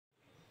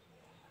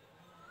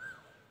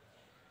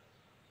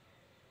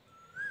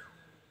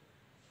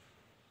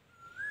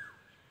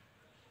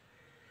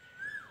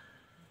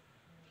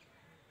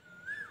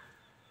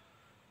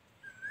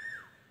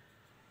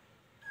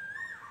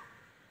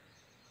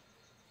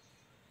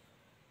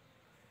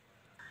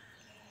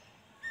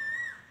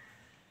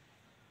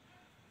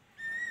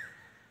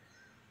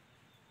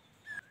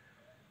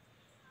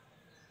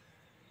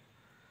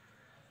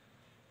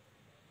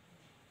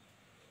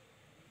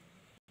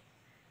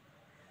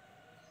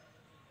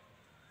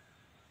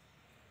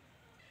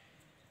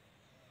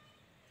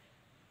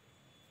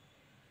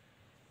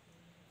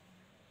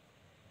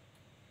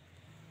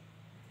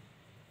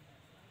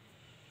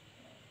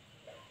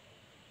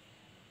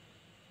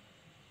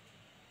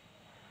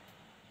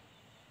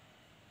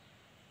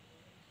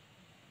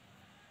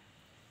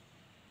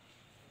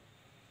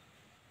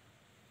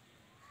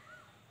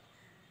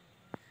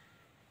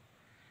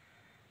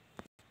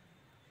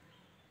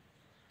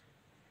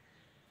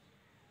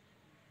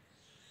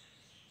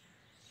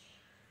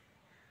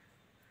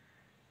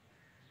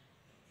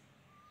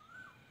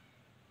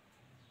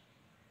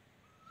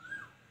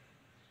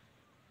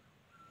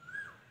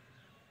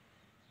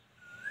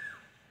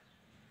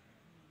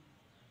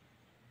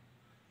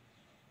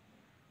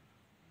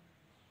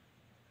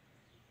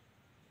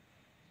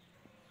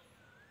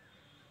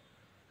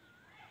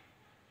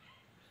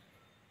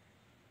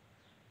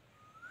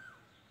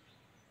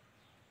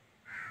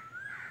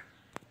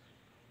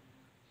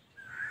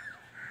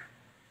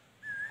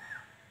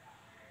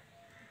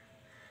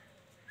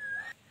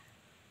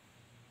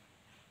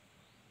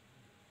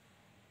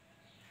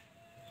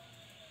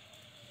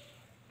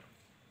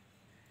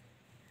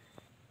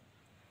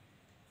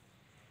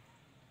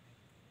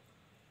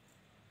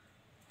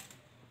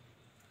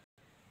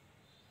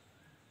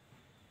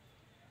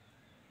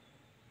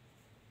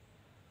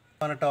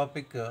మన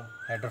topic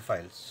header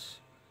files.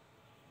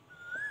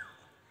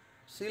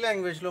 C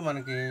లాంగ్వేజ్లో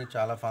మనకి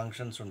చాలా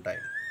ఫంక్షన్స్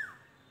ఉంటాయి.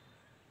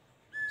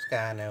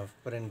 స్కాన్ఎఫ్,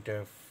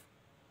 ప్రింట్ఎఫ్,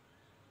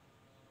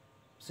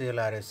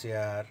 clr,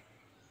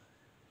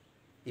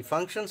 ఈ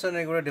ఫంక్షన్స్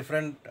అనేవి కూడా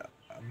different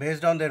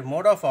based on their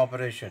mode of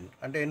operation.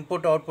 అంటే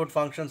ఇన్పుట్ అవుట్పుట్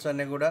ఫంక్షన్స్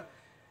అన్నీ కూడా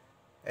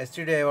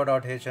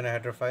stdio.h అనే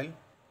header file,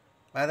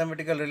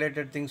 mathematical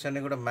related things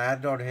అన్నీ కూడా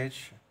math.h,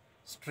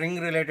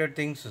 string related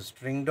things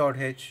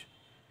string.h,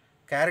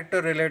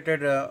 character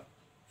related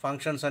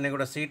functions అన్నీ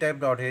కూడా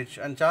ctype.h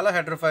అని చాలా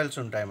హెడర్ ఫైల్స్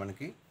ఉంటాయి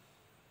మనకి.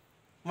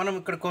 మనం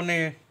ఇక్కడ కొన్ని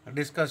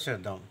డిస్కస్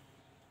చేద్దాం.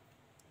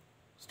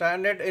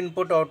 Standard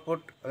input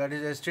output, that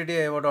is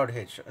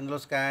stdio.h. ఇందులో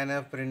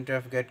స్కాన్ఎఫ్,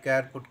 ప్రింట్ఎఫ్,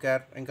 getchar, putchar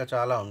ఇంకా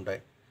చాలా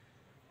ఉంటాయి.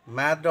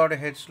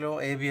 math.hలో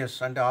abs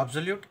అంటే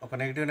అబ్సల్యూట్, ఒక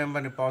నెగిటివ్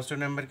నెంబర్ని పాజిటివ్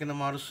నెంబర్ కింద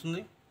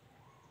మారుస్తుంది.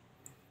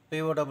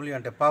 pow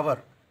అంటే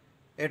పవర్,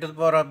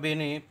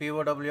 a⁴bని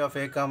pow(a,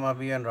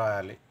 b) అని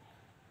రాయాలి.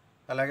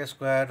 అలాగే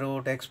square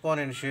root,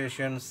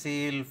 exponentiation,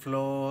 seal,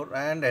 floor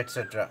and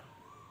etcetera.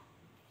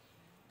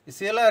 ఈ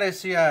clr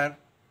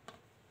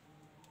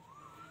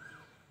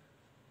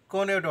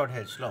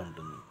conio.hలో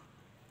ఉంటుంది.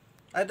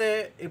 అయితే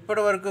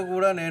ఇప్పటి వరకు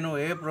కూడా నేను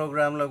ఏ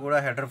ప్రోగ్రాంలో కూడా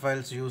హెడర్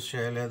ఫైల్స్ యూజ్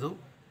చేయలేదు,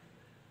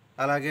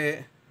 అలాగే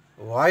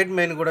వాయిడ్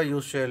మెయిన్ కూడా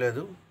యూజ్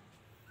చేయలేదు.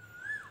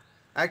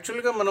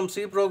 యాక్చువల్గా మనం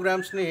సి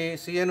ప్రోగ్రామ్స్ని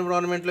సి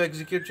ఎన్విరాన్మెంట్లో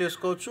ఎగ్జిక్యూట్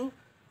చేసుకోవచ్చు,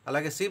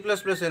 అలాగే C++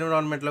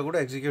 ఎన్విరాన్మెంట్లో కూడా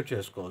ఎగ్జిక్యూట్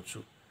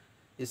చేసుకోవచ్చు.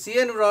 ఈ సి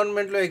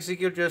ఎన్విరాన్మెంట్లో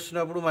ఎగ్జిక్యూట్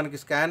చేస్తున్నప్పుడు మనకి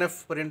స్కాన్ఎఫ్,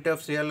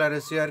 ప్రింట్ఎఫ్,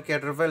 clr/scrకి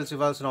హెడర్ ఫైల్స్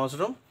ఇవ్వాల్సిన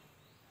అవసరం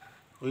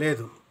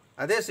లేదు.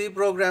 అదే సి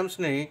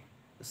ప్రోగ్రామ్స్ని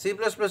C++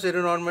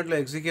 ఎన్విరాన్మెంట్లో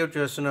ఎగ్జిక్యూట్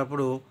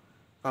చేస్తున్నప్పుడు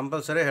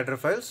కంపల్సరీ హెడర్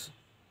ఫైల్స్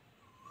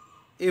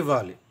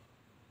ఇవ్వాలి.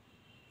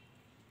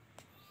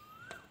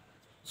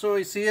 సో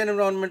ఈ సి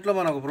ఎన్విరాన్మెంట్లో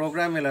మనం ఒక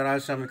ప్రోగ్రామ్ ఇలా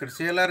రాసాం. ఇక్కడ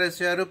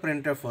clr/scr,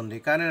 ప్రింట్ఎఫ్ ఉంది,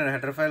 కానీ నేను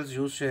హెడర్ ఫైల్స్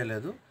యూజ్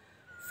చేయలేదు.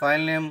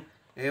 ఫైల్ నేమ్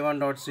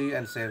a1.c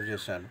అని సేవ్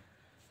చేశాను.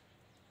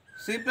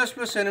 C++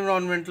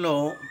 ఎన్విరాన్మెంట్లో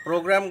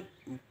ప్రోగ్రామ్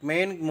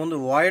మెయిన్ ముందు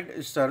వాయిడ్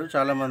ఇస్తారు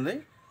చాలామంది.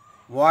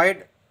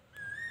 వాయిడ్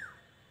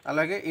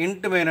అలాగే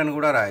ఇంట్ మెయిన్ అని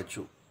కూడా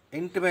రాయొచ్చు.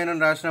 ఇంట్ మెయిన్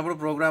అని రాసినప్పుడు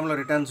ప్రోగ్రాంలో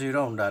రిటర్న్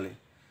 0 ఉండాలి.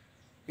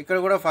 ఇక్కడ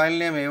కూడా file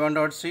name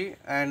a1.c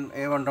and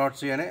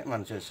a1.c అనే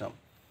మనం చేసాం.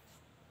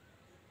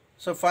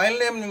 సో ఫైల్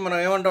నేమ్ని మనం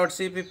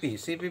a1.cpp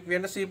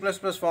అంటే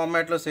C++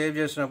 ఫార్మాట్లో సేవ్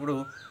చేసినప్పుడు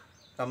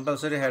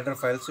కంపల్సరీ హెడర్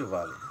ఫైల్స్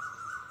ఇవ్వాలి.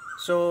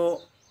 సో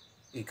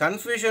ఈ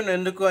కన్ఫ్యూజన్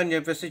ఎందుకు అని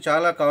చెప్పేసి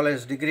చాలా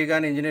కాలేజ్, డిగ్రీ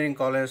కానీ ఇంజనీరింగ్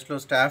కాలేజెస్లో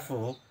స్టాఫ్,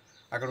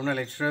 అక్కడ ఉన్న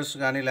లెక్చరర్స్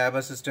కానీ ల్యాబ్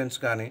అసిస్టెంట్స్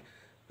కానీ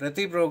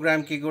ప్రతి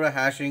ప్రోగ్రామ్కి కూడా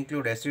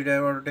 #include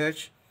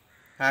stdio.h,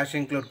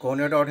 #include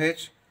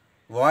conio.h,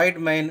 void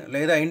main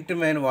లేదా ఇంట్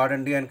మెయిన్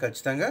వాడండి అని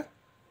ఖచ్చితంగా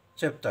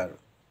చెప్తారు.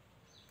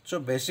 సో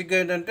బేసిక్గా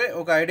ఏంటంటే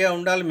ఒక ఐడియా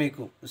ఉండాలి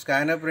మీకు.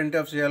 Scanf,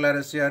 printf,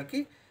 clr/scrకి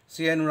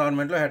C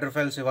ఎన్విరాన్మెంట్లో header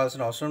files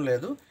ఇవ్వాల్సిన అవసరం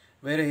లేదు.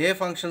 వేరే ఏ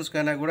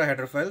ఫంక్షన్స్కైనా కూడా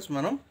హెడర్ ఫైల్స్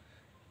మనం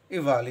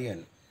ఇవ్వాలి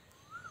అని.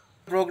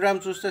 ప్రోగ్రామ్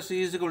చూస్తే c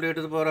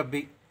a⁴b,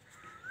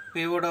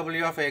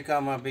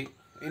 pow(a, b),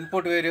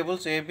 input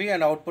variables ab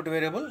and output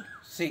variable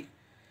c.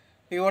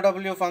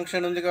 pow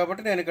function ఉంది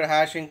కాబట్టి నేను ఇక్కడ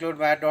 #include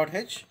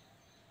math.h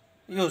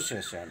యూజ్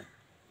చేశాను.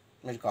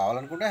 మీరు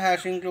కావాలనుకుంటే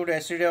 #include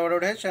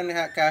stdio.h and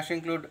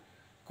 #include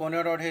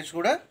conio.h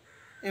కూడా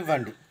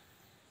ఇవ్వండి.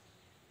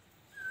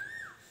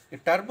 ఈ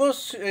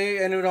టర్బోస్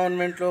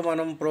ఎన్విరాన్మెంట్లో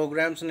మనం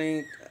ప్రోగ్రామ్స్ని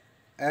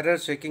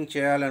ఎర్రర్ చెకింగ్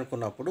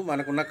చేయాలనుకున్నప్పుడు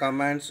మనకున్న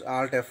commands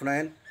Alt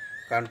F9,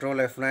 Control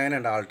F9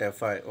 and Alt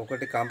F5.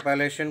 ఒకటి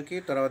కంపైలేషన్కి,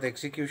 తర్వాత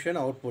ఎగ్జిక్యూషన్,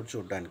 అవుట్పుట్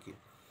చూడడానికి.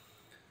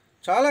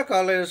 చాలా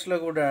కాలేజెస్లో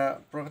కూడా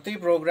ప్రతి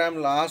ప్రోగ్రామ్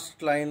లాస్ట్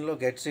లైన్లో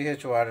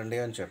getch వాడండి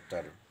అని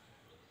చెప్తారు.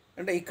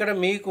 అంటే ఇక్కడ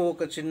మీకు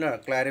ఒక చిన్న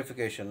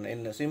clarification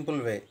in simple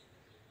way.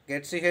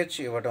 getch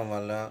ఇవ్వటం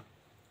వల్ల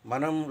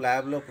మనం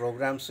ల్యాబ్లో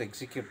ప్రోగ్రామ్స్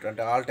ఎగ్జిక్యూట్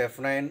అంటే Alt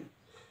F9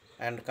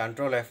 and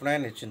Control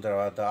F9 ఇచ్చిన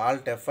తర్వాత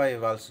Alt F5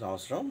 ఇవ్వాల్సిన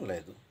అవసరం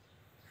లేదు.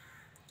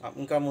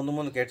 ఇంకా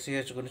ముందు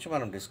getch గురించి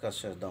మనం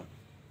డిస్కస్ చేద్దాం.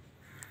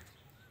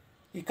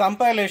 ఈ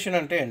కంపైలేషన్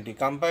అంటే ఏంటి?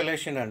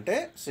 కంపైలేషన్ అంటే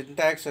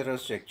సింటాక్స్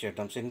ఎర్రర్స్ చెక్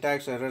చేయటం.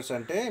 సింటాక్స్ ఎర్రర్స్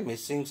అంటే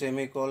missing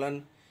semicolon,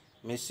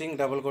 missing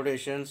double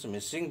quotations,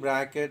 missing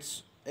brackets,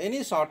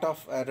 any sort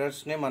of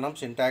ఎర్రర్స్ని మనం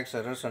సింటాక్స్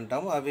ఎర్రర్స్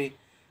అంటాము. అవి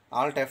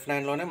Alt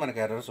F9లోనే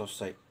మనకు ఎర్రర్స్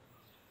వస్తాయి.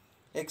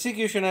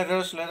 ఎగ్జిక్యూషన్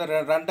ఎర్రర్స్ లేదా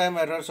రన్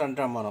టైమ్ ఎర్రర్స్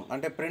అంటాం మనం.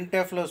 అంటే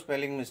ప్రింట్ఎఫ్లో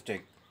స్పెల్లింగ్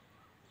మిస్టేక్.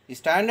 ఈ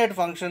స్టాండర్డ్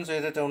ఫంక్షన్స్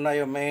ఏదైతే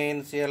ఉన్నాయో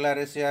main,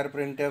 clr/scr,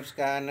 printf,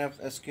 scanf,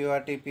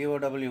 sqrt,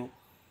 pow,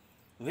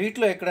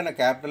 వీటిలో ఎక్కడైనా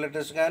క్యాపిటల్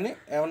లెటర్స్ కానీ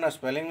ఏమన్నా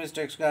స్పెల్లింగ్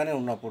మిస్టేక్స్ కానీ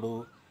ఉన్నప్పుడు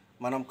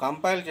మనం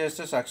కంపైల్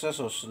చేస్తే సక్సెస్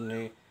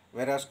వస్తుంది.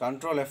 వేరేస్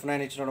Control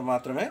F9 ఇచ్చినప్పుడు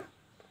మాత్రమే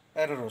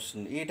ఎర్రర్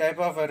వస్తుంది. ఈ టైప్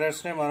ఆఫ్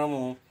ఎర్రర్స్ని మనము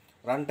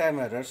రన్ టైమ్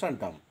ఎర్రర్స్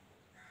అంటాము.